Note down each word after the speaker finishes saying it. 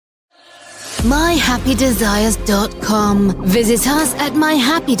myhappydesires.com. Visit us at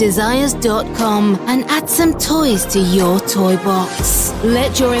myhappydesires.com and add some toys to your toy box.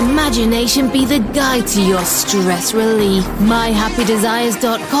 Let your imagination be the guide to your stress relief.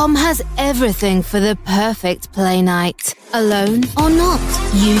 myhappydesires.com has everything for the perfect play night. Alone or not,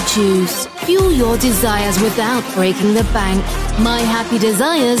 you choose. Fuel your desires without breaking the bank.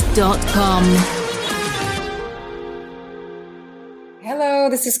 myhappydesires.com. Hello,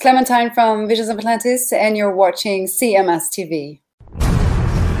 this is Clementine from Visions of Atlantis, and you're watching CMS TV.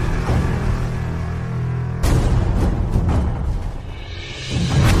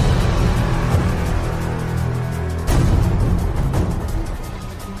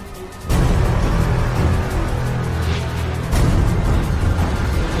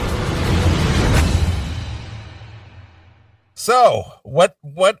 So, what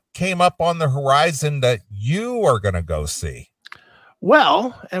came up on the horizon that you are going to go see?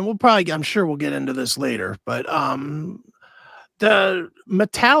 Well, and I'm sure we'll get into this later, but the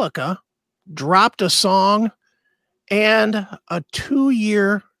Metallica dropped a song and a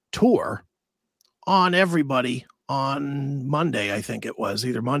 2-year tour on everybody on Monday. I think it was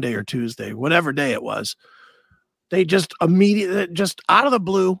either Monday or Tuesday, whatever day it was. They just immediately, just out of the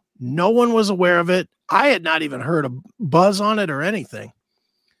blue, no one was aware of it. I had not even heard a buzz on it or anything.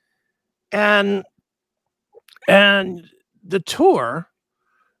 And the tour,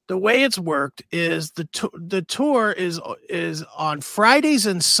 the way it's worked is the tour is on Fridays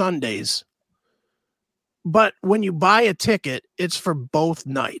and Sundays. But when you buy a ticket, it's for both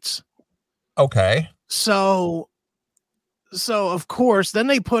nights. Okay. So of course, then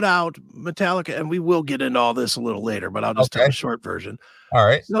they put out Metallica, and we will get into all this a little later, but I'll just tell a short version. All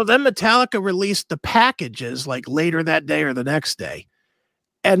right. So then Metallica released the packages like later that day or the next day,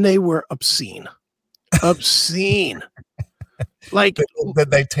 and they were obscene. Obscene. Like, did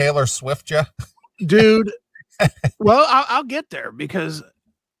they Taylor Swift you? Dude? Well, I'll get there, because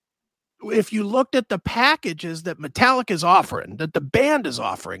if you looked at the packages that Metallica is offering, that the band is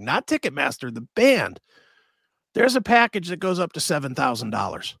offering, not Ticketmaster, the band, there's a package that goes up to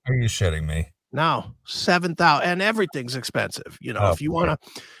 $7,000. Are you shitting me? No, 7,000, and everything's expensive. You know, if you want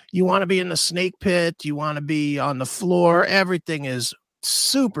to be in the snake pit, you want to be on the floor, everything is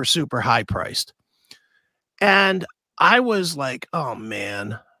super, super high priced. And I was like, oh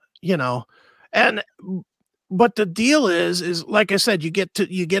man, you know, but the deal is like I said, you get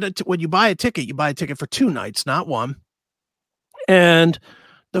it when you buy a ticket for 2 nights, not one. And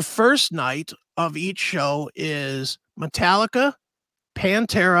the first night of each show is Metallica,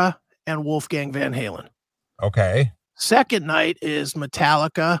 Pantera, and Wolfgang Van Halen. Okay. Second night is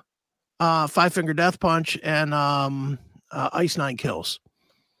Metallica, Five Finger Death Punch, and Ice Nine Kills.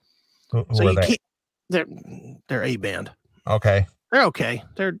 Who are they? They're a band. Okay. They're okay.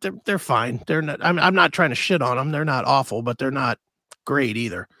 They're fine. They're not. I'm not trying to shit on them. They're not awful, but they're not great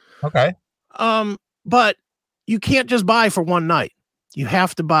either. Okay. But you can't just buy for one night. You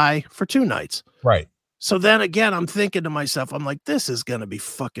have to buy for 2 nights. Right. So then again, I'm thinking to myself, I'm like, this is going to be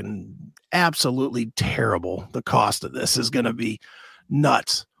fucking absolutely terrible. The cost of this is going to be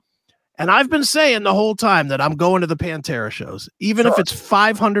nuts. And I've been saying the whole time that I'm going to the Pantera shows. Even if it's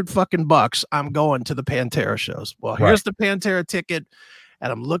 500 fucking bucks, I'm going to the Pantera shows. Well, here's the Pantera ticket,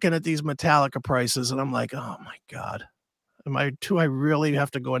 and I'm looking at these Metallica prices, and I'm like, oh my God. Do I really have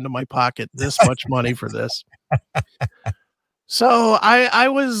to go into my pocket this much money for this? So I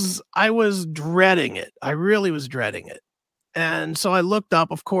was dreading it. I really was dreading it. And so I looked up,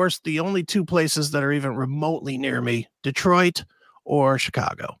 of course, the only 2 places that are even remotely near me, Detroit or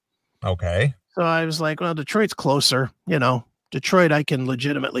Chicago. Okay. So I was like, well, Detroit's closer. You know, Detroit, I can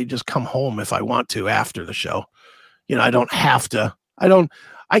legitimately just come home if I want to after the show. You know, I don't have to. I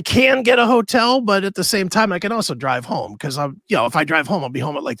can get a hotel, but at the same time, I can also drive home, because if I drive home, I'll be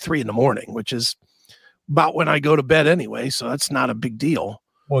home at like 3 a.m, which is about when I go to bed anyway. So that's not a big deal.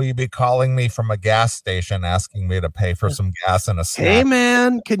 Will you be calling me from a gas station asking me to pay for some gas and a snack? Hey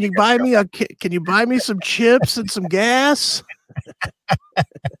man, can you buy me some chips and some gas?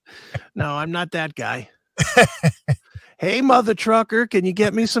 No, I'm not that guy. Hey, mother trucker, can you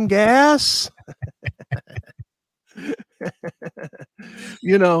get me some gas?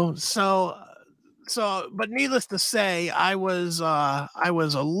 You know, so, but needless to say, I was a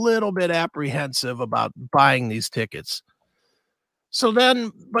little bit apprehensive about buying these tickets. So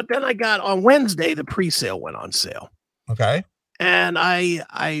then I got on Wednesday, the pre-sale went on sale. Okay. And I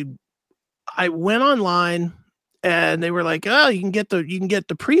went online, and they were like, oh, you can get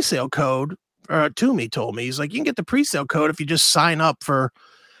the pre-sale code. Toomey told me, he's like, you can get the pre-sale code if you just sign up for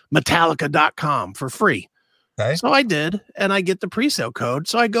Metallica.com for free. Okay. So I did, and I get the pre-sale code.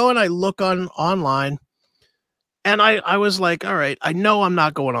 So I go and I look online, and I was like, all right, I know I'm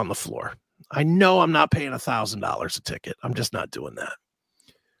not going on the floor. I know I'm not paying $1,000 a ticket. I'm just not doing that.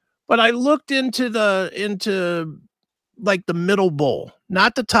 But I looked into like the middle bowl,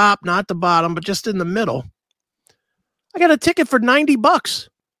 not the top, not the bottom, but just in the middle. I got a ticket for $90.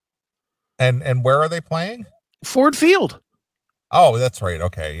 And where are they playing? Ford Field. Oh, that's right.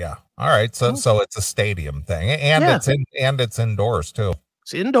 Okay, yeah. All right. So it's a stadium thing, and Yeah. it's indoors too.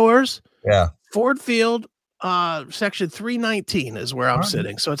 It's indoors. Yeah. Ford Field, section 319 is where I'm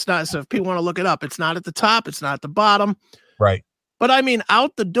sitting. So it's not. So if people want to look it up, it's not at the top. It's not at the bottom. Right. But I mean,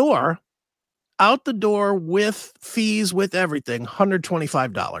 out the door with fees, with everything,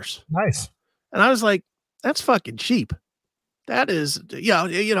 $125. Nice. And I was like, that's fucking cheap. That is,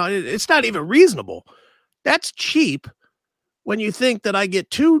 it's not even reasonable. That's cheap when you think that I get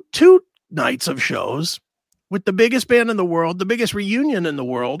two nights of shows with the biggest band in the world, the biggest reunion in the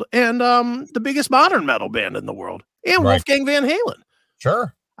world, and the biggest modern metal band in the world, and Wolfgang Van Halen.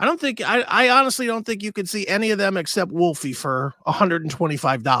 Sure. I honestly don't think you could see any of them except Wolfie for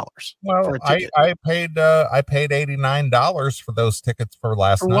 $125. Well, for a ticket. I paid $89 for those tickets for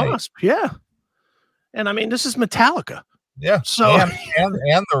last night. Wasp, yeah. And I mean, this is Metallica. Yeah. So and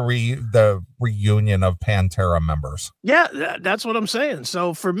the reunion of Pantera members. Yeah, that's what I'm saying.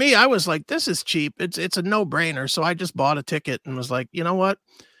 So for me, I was like, this is cheap. It's a no-brainer. So I just bought a ticket and was like, you know what?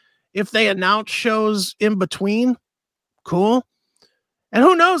 If they announce shows in between, cool. And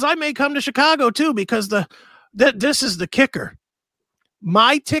who knows, I may come to Chicago too, because this is the kicker.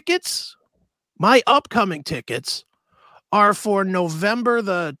 My tickets, my upcoming tickets are for November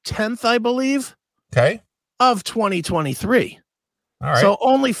the 10th, I believe. Okay. Of 2023. All right. So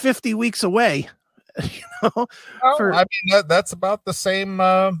only 50 weeks away. I mean, that's about the same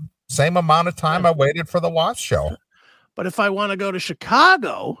amount of time I waited for the Wasp show. But if I want to go to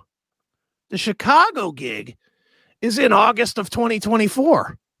Chicago, the Chicago gig is in August of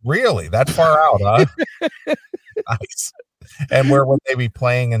 2024. Really? That far out, huh? Nice. And where would they be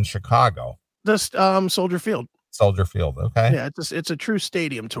playing in Chicago? This Soldier Field. Soldier Field. Okay. Yeah, it's a true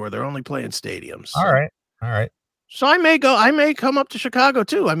stadium tour. They're only playing stadiums. So. All right. So I may come up to Chicago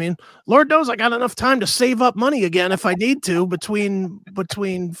too. I mean, Lord knows I got enough time to save up money again if I need to between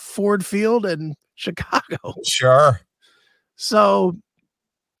Ford Field and Chicago. Sure. So,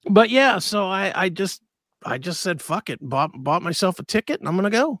 but yeah, so I just said fuck it, bought myself a ticket, and I'm gonna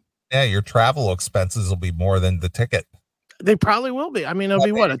go. Yeah, your travel expenses will be more than the ticket. They probably will be. I mean, it'll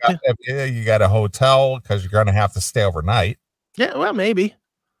be what? You got a hotel because you're going to have to stay overnight. Yeah, well, maybe.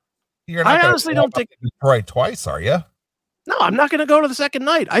 You're not I honestly don't think Detroit twice, are you? No, I'm not going to go to the second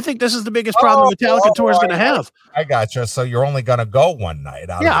night. I think this is the biggest problem Metallica tour is going to have. I gotcha. So you're only going to go one night.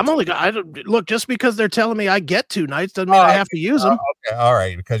 Yeah, I'm only going to look, just because they're telling me I get 2 nights doesn't mean I have to use them. Okay, all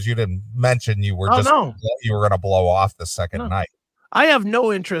right, because you didn't mention you were you were going to blow off the second night. I have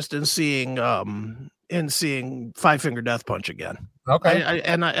no interest in seeing Five Finger Death Punch again. Okay.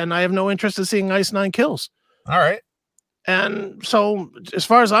 And I have no interest in seeing Ice Nine Kills. All right. And so as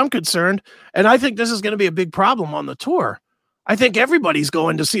far as I'm concerned, and I think this is going to be a big problem on the tour, I think everybody's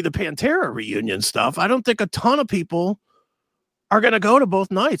going to see the Pantera reunion stuff. I don't think a ton of people are going to go to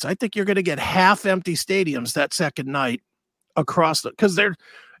both nights. I think you're going to get half empty stadiums that second night across because they're,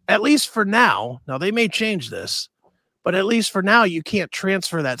 at least for now they may change this, but at least for now, you can't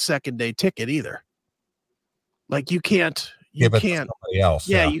transfer that second day ticket either. Like you can't give it to somebody else.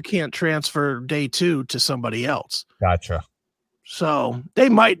 Yeah, you can't transfer day 2 to somebody else. Gotcha. So they're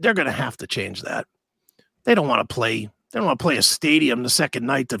going to have to change that. They don't want to play a stadium the second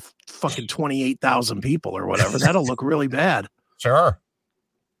night to fucking 28,000 people or whatever. That'll look really bad. Sure.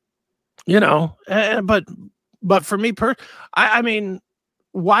 But for me, I mean,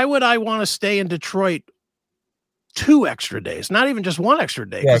 why would I want to stay in Detroit 2 extra days, not even just 1 extra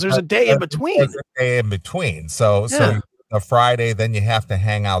day, because there's a day in between. There's a day in between. So a Friday, then you have to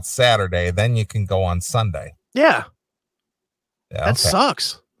hang out Saturday, then you can go on Sunday. Yeah. That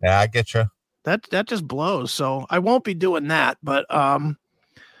sucks. Yeah, I get you. That just blows. So I won't be doing that. But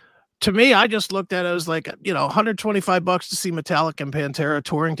to me, I just looked at it as like, $125 to see Metallica and Pantera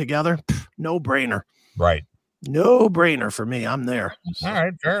touring together. No brainer. Right. No brainer for me. I'm there. So. All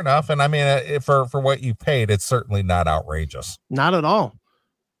right, fair enough. And I mean, for what you paid, it's certainly not outrageous. Not at all.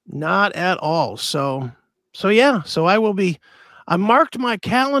 Not at all. So yeah. So I marked my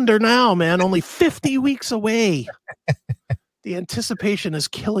calendar now, man. Only 50 weeks away. The anticipation is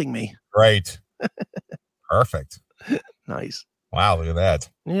killing me. Right. Perfect. Nice. Wow, look at that.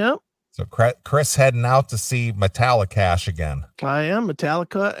 Yep. So Chris heading out to see Metallica again. I am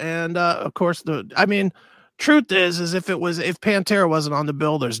Metallica, and of course truth is if Pantera wasn't on the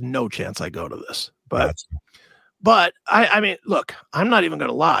bill, there's no chance I go to this. But I mean, look, I'm not even going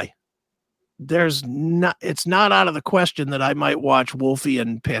to lie. It's not out of the question that I might watch Wolfie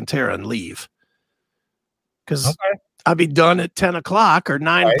and Pantera and leave. Because I'll be done at 10 o'clock or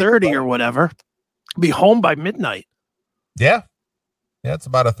 9:30 or whatever. Be home by midnight. Yeah. Yeah, it's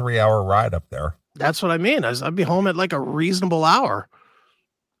about a 3-hour ride up there. That's what I mean. I'd be home at like a reasonable hour.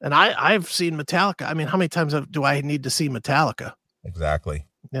 And I've seen Metallica. I mean, how many times do I need to see Metallica? Exactly.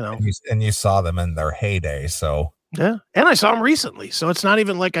 You know, and you saw them in their heyday. So yeah, and I saw them recently. So it's not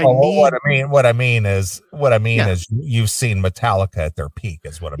even like I need. What I mean is you've seen Metallica at their peak.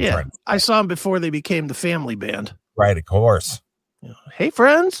 Is what I'm trying to say. I saw them before they became the family band. Right, of course. Hey,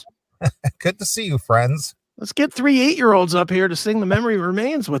 friends. Good to see you, friends. Let's get 3 8-year-olds up here to sing The Memory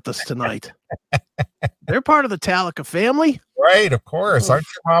Remains with us tonight. They're part of the Metallica family. Right, of course. Aren't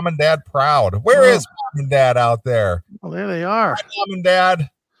your mom and dad proud? Where is mom and dad out there? Well, there they are. Hi, mom and dad.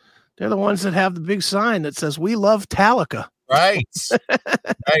 They're the ones that have the big sign that says, "We love Metallica." Right.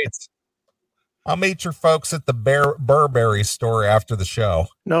 Right. I'll meet your folks at the Burberry store after the show.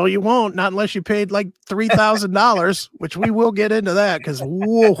 No, you won't. Not unless you paid like $3,000, which we will get into that because,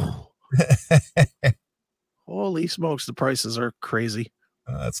 whoa. Holy smokes, the prices are crazy.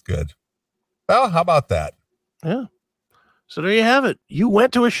 That's good. Well, how about that? Yeah. So there you have it. You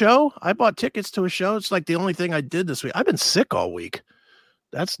went to a show. I bought tickets to a show. It's like the only thing I did this week. I've been sick all week.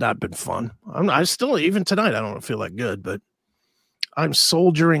 That's not been fun. I still, even tonight, I don't feel that good, but I'm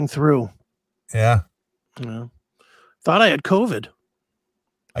soldiering through. Yeah. Thought I had COVID.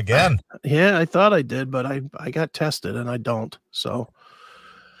 Again. Yeah, I thought I did, but I got tested and I don't. So,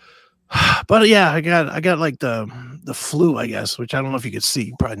 but yeah, I got like the flu, I guess, which I don't know if you could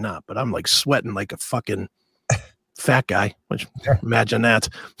see, probably not, but I'm like sweating like a fucking fat guy, which imagine that.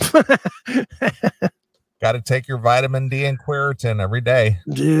 Got to take your vitamin D and quercetin every day.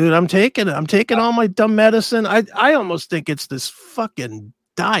 Dude, I'm taking all my dumb medicine. I almost think it's this fucking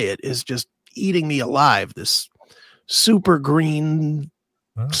diet is just eating me alive. This super green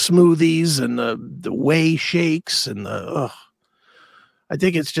smoothies and the whey shakes and I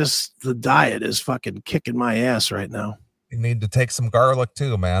think it's just the diet is fucking kicking my ass right now. You need to take some garlic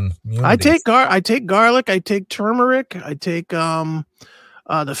too, man. I take garlic, I take turmeric, I take the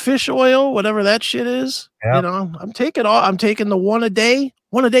fish oil, whatever that shit is. Yep. You know, I'm taking the one a day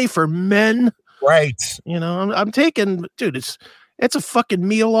for men. Right. You know, I'm taking, dude, it's a fucking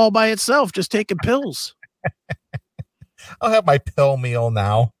meal all by itself, just taking pills. I'll have my pill meal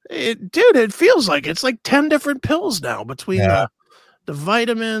now. It feels like it's like 10 different pills now between the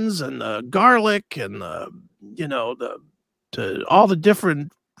vitamins and the garlic and all the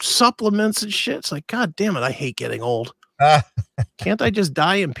different supplements and shit. It's like, God damn it, I hate getting old. Can't I just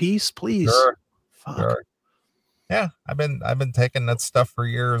die in peace, please? Sure. Fuck. Sure. Yeah, I've been taking that stuff for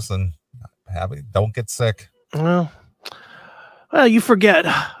years and don't get sick. Well, you forget.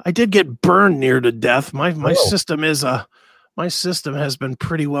 I did get burned near to death. My system has been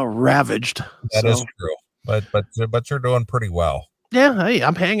pretty well ravaged. That is true. But you're doing pretty well. Yeah, hey,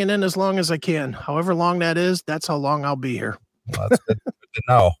 I'm hanging in as long as I can. However long that is, that's how long I'll be here. Well, that's good to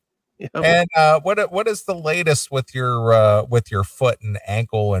know. Yeah. And what is the latest with your foot and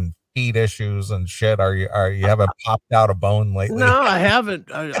ankle and feet issues and shit? Are you haven't popped out a bone lately? No, I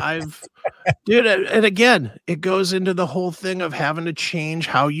haven't. I've dude, and again, it goes into the whole thing of having to change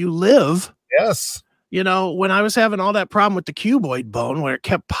how you live. Yes. You know, when I was having all that problem with the cuboid bone where it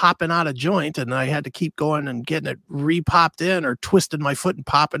kept popping out of joint and I had to keep going and getting it re-popped in or twisting my foot and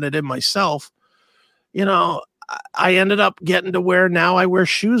popping it in myself, you know, I ended up getting to where now I wear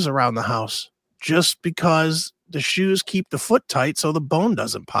shoes around the house just because the shoes keep the foot tight so the bone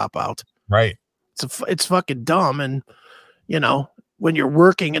doesn't pop out. Right. It's fucking dumb. And, you know, when you're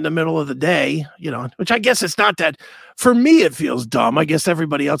working in the middle of the day, you know, which I guess it's not that for me, it feels dumb. I guess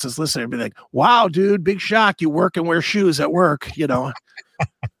everybody else is listening and be like, wow, dude, big shock. You work and wear shoes at work, you know,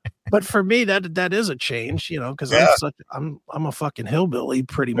 but for me, that is a change, you know, cause I'm a fucking hillbilly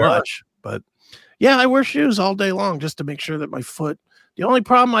pretty much, but yeah, I wear shoes all day long just to make sure that my foot, the only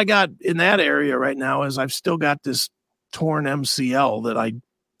problem I got in that area right now is I've still got this torn MCL that I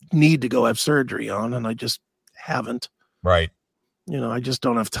need to go have surgery on. And I just haven't. Right. You know, I just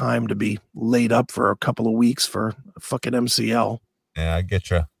don't have time to be laid up for a couple of weeks for a fucking MCL. Yeah, I get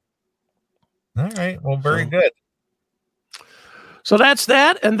you. All right. Well, very good. So that's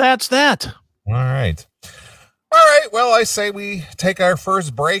that. And that's that. All right. All right. Well, I say we take our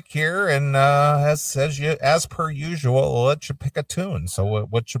first break here. And as per usual, we'll let you pick a tune. So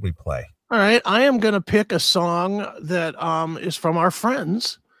what should we play? All right. I am going to pick a song that is from our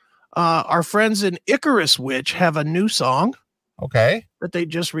friends Our friends in Icarus Witch have a new song. Okay. That they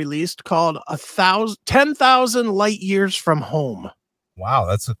just released called 10,000 Light Years from Home. Wow,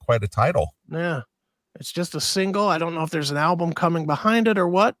 that's quite a title. Yeah. It's just a single. I don't know if there's an album coming behind it or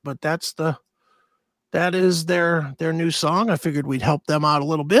what, but that is their new song. I figured we'd help them out a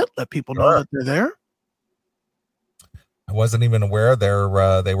little bit, let people know that they're there. I wasn't even aware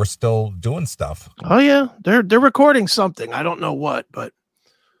they were still doing stuff. Oh yeah, they're recording something. I don't know what, but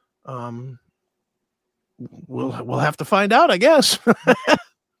we'll have to find out, I guess.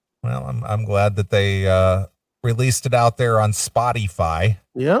 Well, I'm glad that they released it out there on Spotify.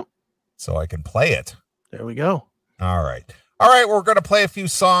 Yep. So I can play it. There we go. All right. We're going to play a few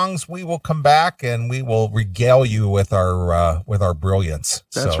songs. We will come back and we will regale you with our brilliance.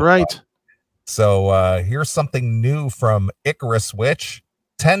 That's right. So here's something new from Icarus Witch,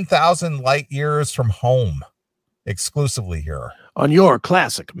 10,000 Light Years from Home, exclusively here on your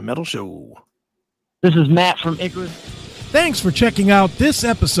Classic Metal Show. This is Matt from Icarus. Thanks for checking out this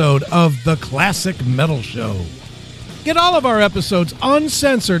episode of The Classic Metal Show. Get all of our episodes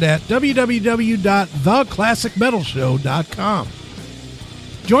uncensored at www.theclassicmetalshow.com.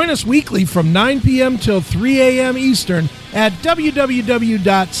 Join us weekly from 9 p.m. till 3 a.m. Eastern at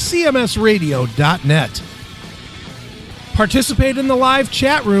www.cmsradio.net. Participate in the live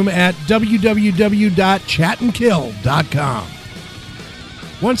chat room at www.chatandkill.com.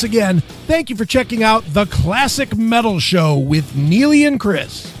 Once again, thank you for checking out The Classic Metal Show with Neely and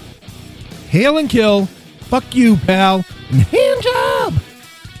Chris. Hail and kill. Fuck you, pal. And hail